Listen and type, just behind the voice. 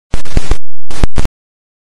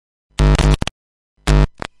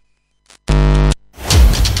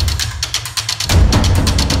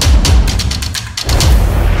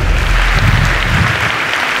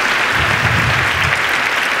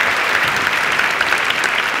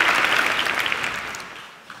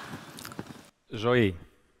Ζωή.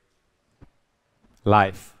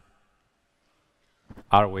 Life.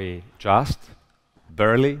 Are we just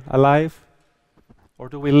barely alive, or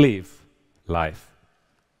do we live life?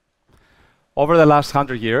 Over the last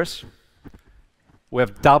 100 years, we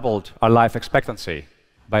have doubled our life expectancy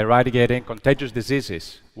by eradicating contagious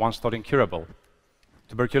diseases once thought incurable: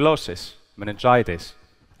 tuberculosis, meningitis,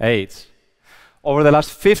 AIDS. Over the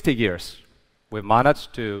last 50 years, we've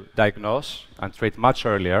managed to diagnose and treat much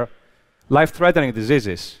earlier life-threatening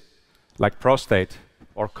diseases like prostate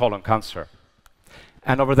or colon cancer.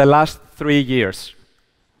 And over the last 3 years,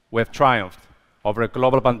 we have triumphed over a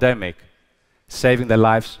global pandemic, saving the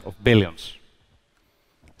lives of billions.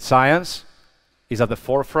 Science is at the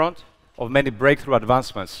forefront of many breakthrough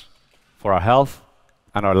advancements for our health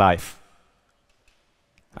and our life.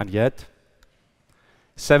 And yet,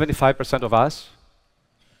 75% of us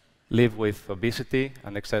live with obesity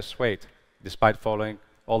and excess weight, despite following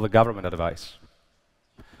all the government advice.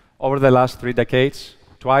 Over the last 3 decades,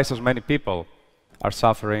 twice as many people are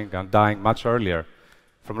suffering and dying much earlier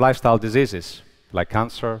from lifestyle diseases like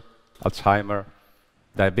cancer, Alzheimer,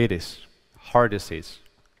 diabetes, heart disease.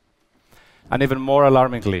 And even more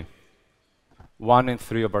alarmingly, 1 in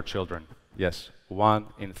 3 of our children, yes, 1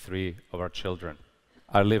 in 3 of our children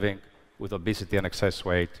are living with obesity and excess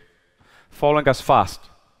weight, following us fast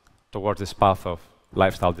towards this path of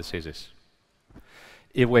lifestyle diseases.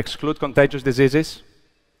 If we exclude contagious diseases,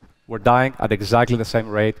 we're dying at exactly the same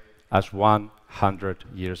rate as 100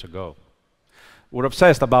 years ago. We're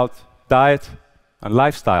obsessed about diet and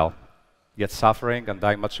lifestyle, yet suffering and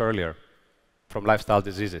dying much earlier from lifestyle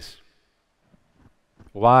diseases.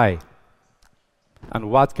 Why?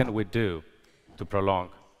 And what can we do to prolong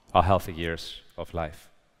our healthy years of life?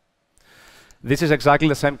 This is exactly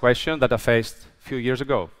the same question that I faced a few years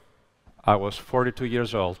ago. I was 42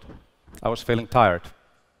 years old. I was feeling tired,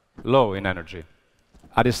 low in energy.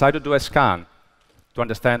 I decided to do a scan to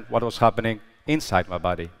understand what was happening inside my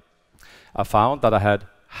body. I found that I had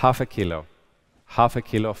half a kilo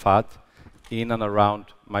of fat in and around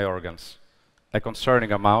my organs, a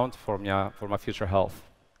concerning amount for my future health.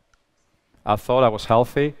 I thought I was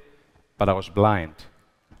healthy, but I was blind.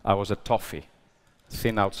 I was a toffee,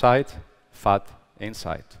 thin outside, fat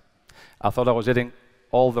inside. I thought I was eating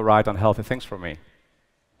all the right unhealthy things for me.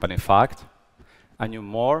 But in fact, I knew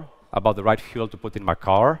more about the right fuel to put in my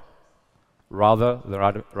car rather than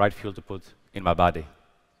the right fuel to put in my body.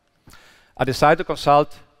 I decided to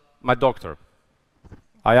consult my doctor.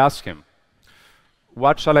 I asked him,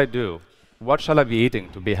 what shall I do? What shall I be eating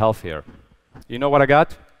to be healthier? You know what I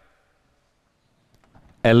got?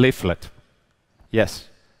 A leaflet. Yes,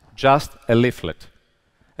 just a leaflet.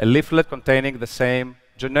 A leaflet containing the same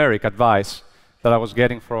generic advice that I was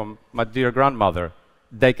getting from my dear grandmother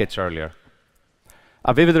decades earlier.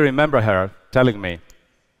 I vividly remember her telling me,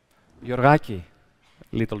 Georgaki,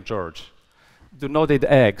 little George, do not eat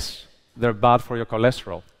eggs. They're bad for your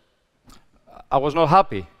cholesterol. I was not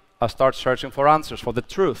happy. I started searching for answers, for the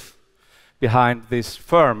truth behind this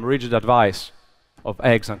firm, rigid advice of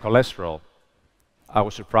eggs and cholesterol. I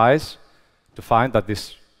was surprised to find that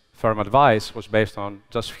this firm advice was based on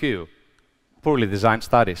just few poorly designed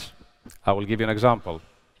studies. I will give you an example.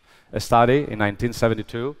 A study in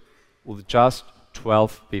 1972 with just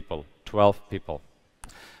 12 people. 12 people.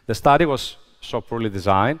 The study was so poorly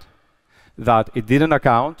designed that it didn't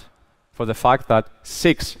account for the fact that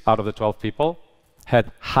 6 out of the 12 people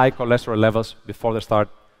had high cholesterol levels before the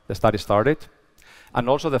study started, and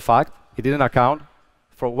also the fact it didn't account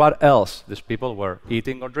for what else these people were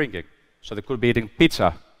eating or drinking. So they could be eating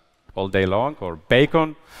pizza all day long, or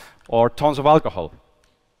bacon, or tons of alcohol.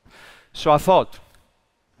 So I thought,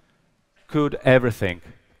 could everything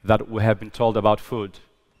that we have been told about food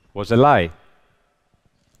was a lie?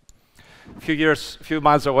 A few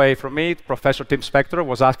miles away from me, Professor Tim Spector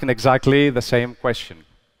was asking exactly the same question.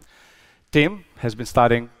 Tim has been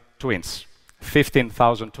studying twins,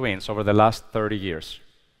 15,000 twins over the last 30 years.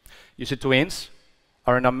 You see, twins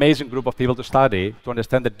are an amazing group of people to study to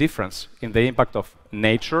understand the difference in the impact of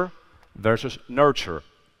nature versus nurture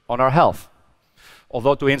on our health.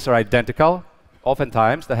 Although twins are identical,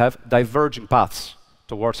 oftentimes they have diverging paths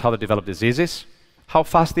towards how they develop diseases, how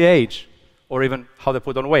fast they age, or even how they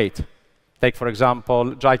put on weight. Take, for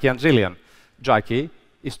example, Jackie and Jillian. Jackie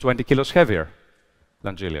is 20 kilos heavier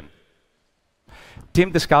than Jillian.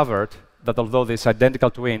 Tim discovered that although these identical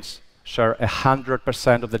twins share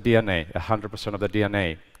 100% of the DNA, 100% of the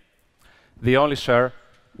DNA, they only share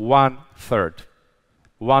 1/3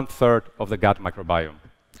 of the gut microbiome.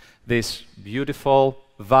 This beautiful,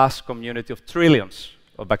 vast community of trillions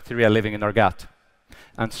of bacteria living in our gut,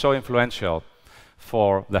 and so influential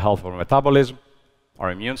for the health of our metabolism,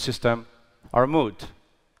 our immune system, our mood,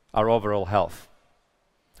 our overall health.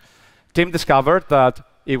 Tim discovered that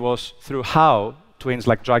it was through how twins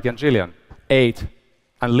like Jackie and Gillian ate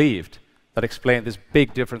and lived that explained these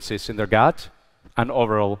big differences in their gut and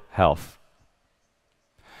overall health.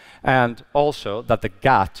 And also that the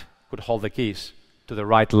gut could hold the keys to the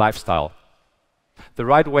right lifestyle, the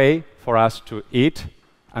right way for us to eat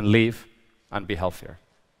and live and be healthier.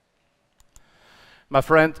 My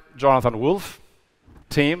friend Jonathan Wolf,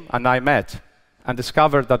 Tim, and I met and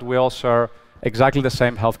discovered that we all share exactly the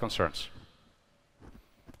same health concerns.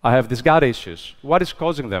 I have these gut issues. What is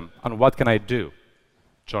causing them, and what can I do?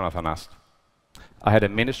 Jonathan asked. I had a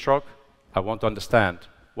mini stroke. I want to understand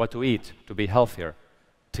what to eat to be healthier,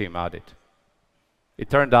 Tim added. It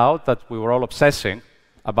turned out that we were all obsessing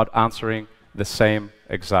about answering the same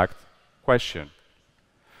exact question.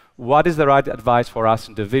 What is the right advice for us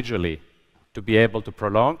individually to be able to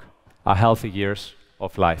prolong our healthy years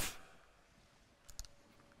of life?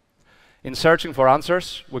 In searching for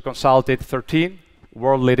answers, we consulted 13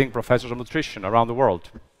 world-leading professors of nutrition around the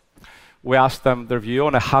world. We asked them their view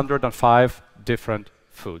on 105 different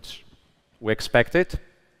foods. We expected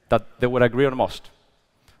that they would agree on most,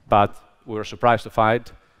 but we were surprised to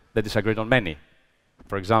find they disagreed on many.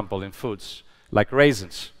 For example, in foods like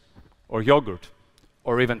raisins, or yogurt,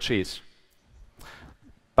 or even cheese.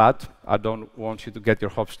 But I don't want you to get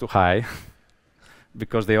your hopes too high,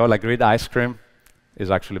 because they all agreed ice cream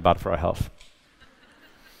is actually bad for our health.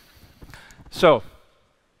 So,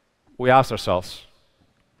 we asked ourselves,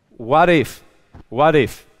 what if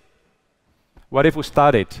we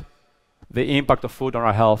studied the impact of food on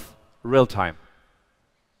our health real time?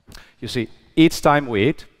 You see, each time we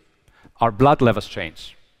eat, our blood levels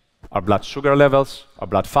change. Our blood sugar levels, our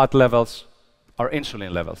blood fat levels, our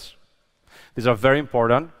insulin levels. These are very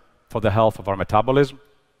important for the health of our metabolism,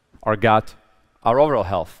 our gut, our overall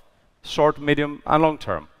health, short, medium, and long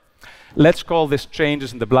term. Let's call these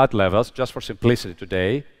changes in the blood levels, just for simplicity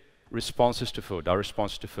today, responses to food, our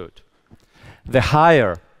response to food. The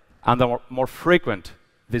higher and the more frequent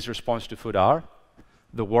these responses to food are,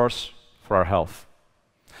 the worse for our health.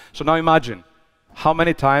 So now imagine how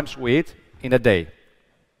many times we eat in a day,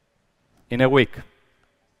 in a week,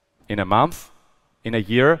 in a month, in a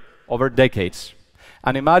year, over decades.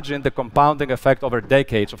 And imagine the compounding effect over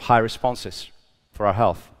decades of high responses for our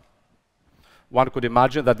health. One could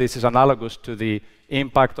imagine that this is analogous to the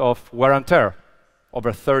impact of wear and tear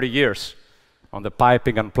over 30 years on the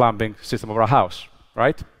piping and plumbing system of our house,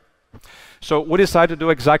 right? So we decided to do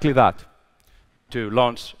exactly that, to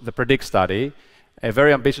launch the PREDICT study, a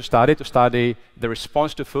very ambitious study to study the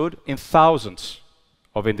response to food in thousands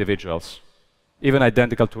of individuals, even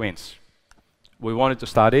identical twins. We wanted to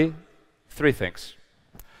study three things.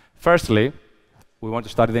 Firstly, we want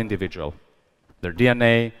to study the individual, their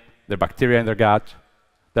DNA, their bacteria in their gut,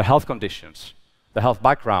 their health conditions, the health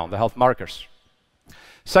background, the health markers.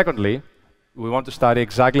 Secondly, we want to study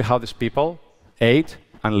exactly how these people ate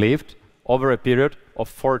and lived over a period of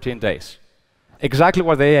 14 days. Exactly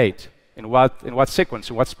what they ate, in what sequence,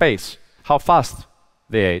 in what space, how fast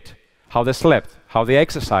they ate, how they slept, how they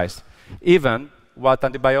exercised, even what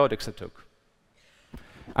antibiotics they took.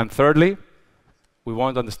 And thirdly, we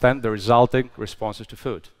want to understand the resulting responses to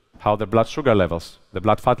food, how their blood sugar levels, the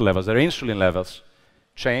blood fat levels, their insulin levels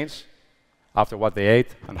change after what they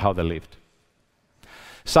ate and how they lived.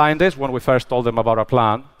 Scientists, when we first told them about our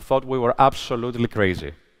plan, thought we were absolutely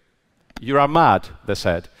crazy. You are mad, they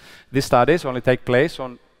said. These studies only take place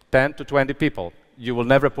on 10 to 20 people. You will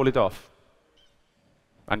never pull it off.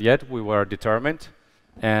 And yet we were determined,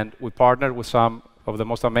 and we partnered with some of the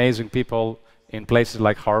most amazing people in places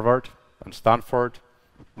like Harvard and Stanford,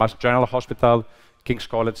 Mass General Hospital, King's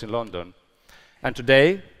College in London. And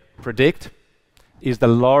today, PREDICT is the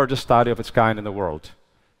largest study of its kind in the world,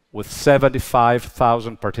 with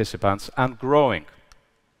 75,000 participants and growing.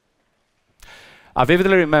 I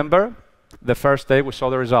vividly remember the first day we saw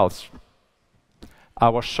the results. I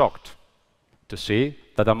was shocked to see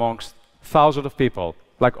that amongst thousands of people,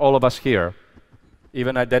 like all of us here,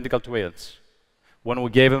 even identical twins, when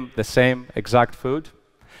we gave them the same exact food,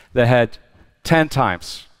 they had 10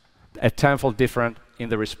 times, a tenfold different in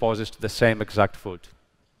the responses to the same exact food.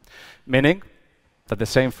 Meaning that the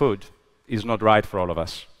same food is not right for all of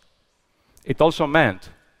us. It also meant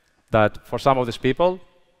that for some of these people,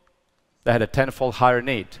 they had a tenfold higher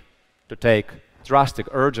need to take drastic,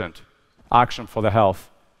 urgent action for their health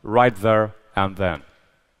right there and then.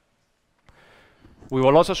 We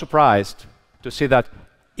were also surprised to see that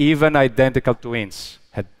even identical twins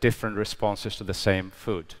had different responses to the same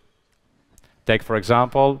food. Take, for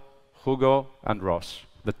example, Hugo and Ross,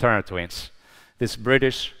 the Turner twins. these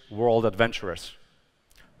British world adventurers.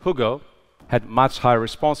 Hugo had much higher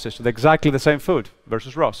responses to exactly the same food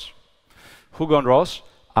versus Ross. Hugo and Ross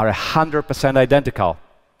are 100% identical,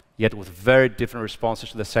 yet with very different responses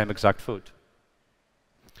to the same exact food.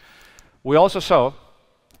 We also saw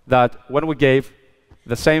that when we gave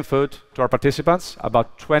the same food to our participants,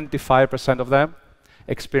 about 25% of them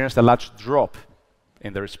experienced a large drop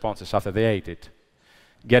in the responses after they ate it,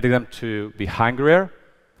 getting them to be hungrier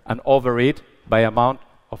and overeat by an amount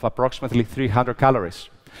of approximately 300 calories.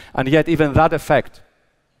 And yet even that effect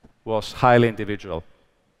was highly individual.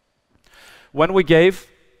 When we gave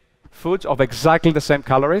foods of exactly the same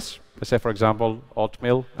calories, let's say for example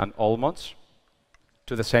oatmeal and almonds,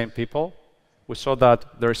 to the same people, we saw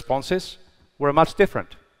that the responses were much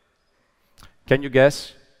different. Can you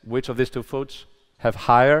guess which of these two foods have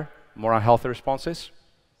higher, more unhealthy responses?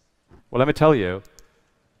 Well, let me tell you,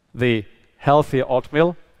 the healthy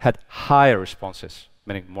oatmeal had higher responses,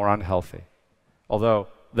 meaning more unhealthy, although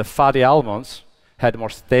the fatty almonds had more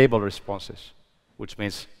stable responses, which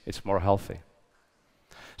means it's more healthy.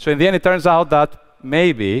 So in the end, it turns out that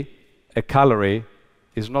maybe a calorie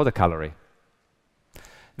is not a calorie.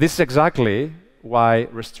 This is exactly why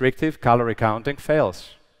restrictive calorie counting fails.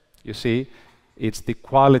 You see, it's the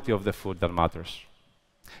quality of the food that matters.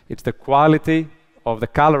 It's the quality of the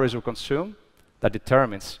calories we consume that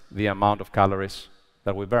determines the amount of calories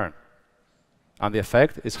that we burn. And the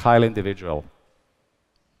effect is highly individual.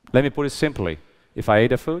 Let me put it simply. If I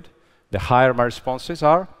eat a food, the higher my responses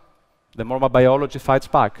are, the more my biology fights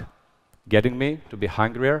back, getting me to be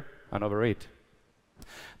hungrier and overeat.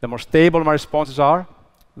 The more stable my responses are,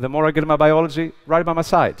 the more I get my biology right by my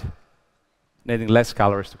side, needing less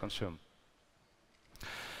calories to consume.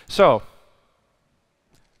 So,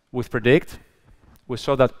 with PREDICT, we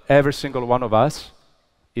saw that every single one of us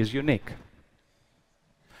is unique.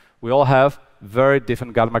 We all have very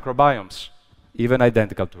different gut microbiomes, even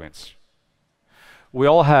identical twins. We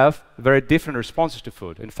all have very different responses to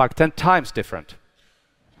food, in fact 10 times different,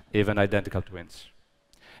 even identical twins.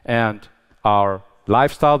 And our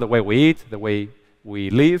lifestyle, the way we eat, the way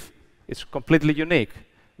we live, is completely unique,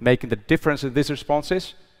 making the difference in these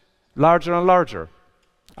responses larger and larger.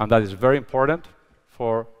 And that is very important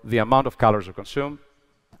for the amount of calories we consume,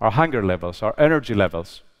 our hunger levels, our energy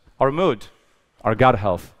levels, our mood, our gut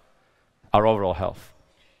health, our overall health.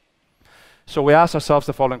 So we ask ourselves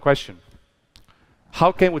the following question: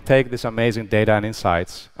 how can we take this amazing data and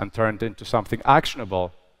insights and turn it into something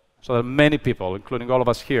actionable so that many people, including all of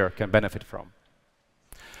us here, can benefit from?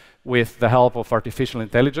 With the help of artificial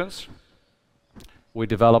intelligence, we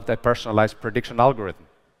developed a personalized prediction algorithm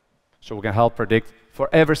so we can help predict for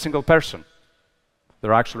every single person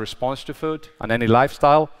their actual response to food and any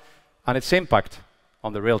lifestyle and its impact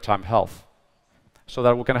on the real-time health, so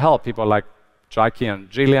that we can help people like Jackie and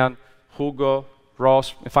Gillian, Hugo,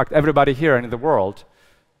 Ross, in fact everybody here in the world,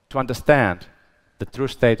 to understand the true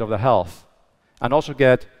state of the health and also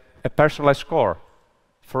get a personalized score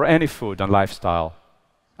for any food and lifestyle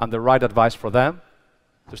and the right advice for them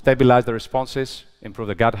to stabilize the responses, improve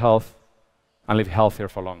the gut health, and live healthier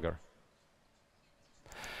for longer.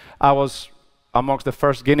 I was amongst the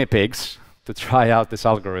first guinea pigs to try out this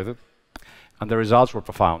algorithm, and the results were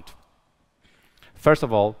profound. First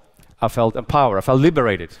of all, I felt empowered, I felt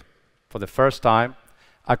liberated. For the first time,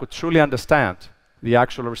 I could truly understand the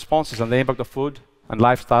actual responses and the impact of food and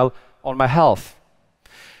lifestyle on my health.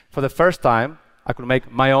 For the first time, I could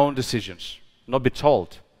make my own decisions, not be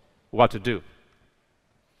told what to do.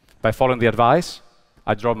 By following the advice,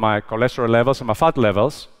 I dropped my cholesterol levels and my fat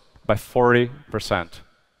levels by 40%.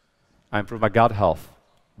 I improved my gut health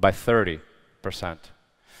by 30%.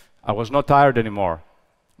 I was not tired anymore.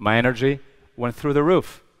 My energy went through the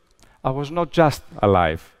roof. I was not just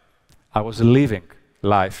alive. I was living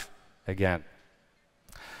life again.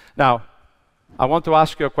 Now, I want to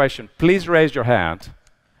ask you a question. Please raise your hand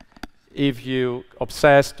if you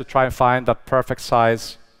obsess to try and find that perfect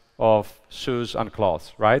size of shoes and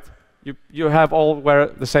clothes, right? You have all wear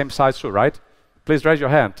the same size shoe, right? Please raise your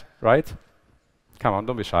hand, right? Come on,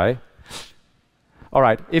 don't be shy. All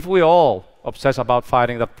right, if we all obsess about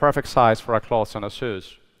finding that perfect size for our clothes and our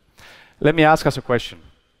shoes, let me ask us a question.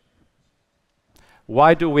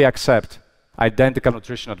 Why do we accept identical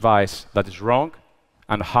nutrition advice that is wrong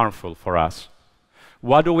and harmful for us?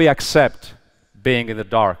 Why do we accept being in the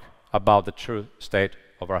dark about the true state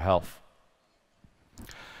of our health?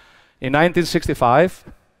 In 1965,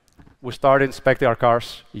 we started inspecting our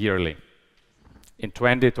cars yearly. In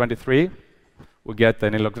 2023, we get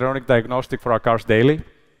an electronic diagnostic for our cars daily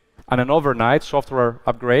and an overnight software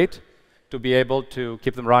upgrade to be able to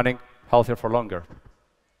keep them running healthier for longer.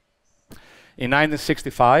 In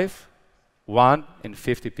 1965, 1 in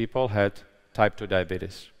 50 people had type 2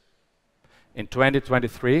 diabetes. In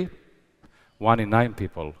 2023, 1 in 9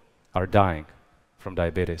 people are dying from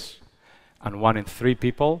diabetes. And 1 in 3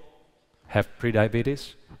 people have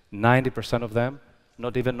prediabetes, 90% of them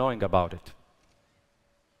not even knowing about it.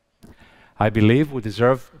 I believe we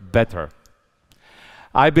deserve better.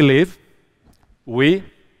 I believe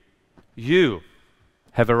you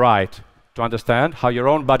have a right to understand how your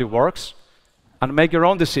own body works and make your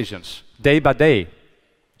own decisions day by day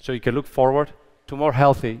so you can look forward to more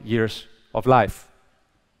healthy years of life.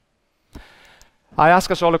 I ask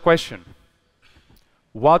us all a question.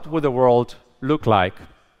 What would the world look like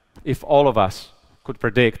if all of us could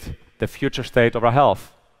predict the future state of our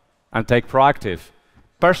health and take proactive,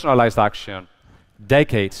 personalized action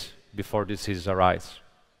decades before diseases arise?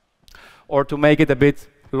 Or to make it a bit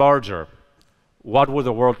larger, what would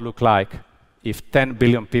the world look like if 10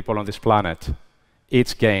 billion people on this planet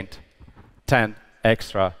each gained 10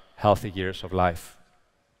 extra healthy years of life?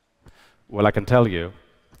 Well, I can tell you,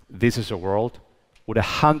 this is a world with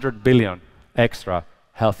 100 billion extra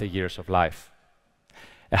healthy years of life.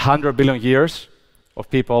 100 billion years of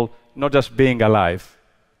people not just being alive,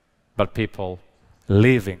 but people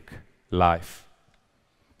living life.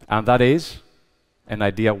 And that is an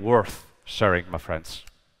idea worth sharing, my friends.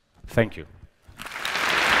 Thank you.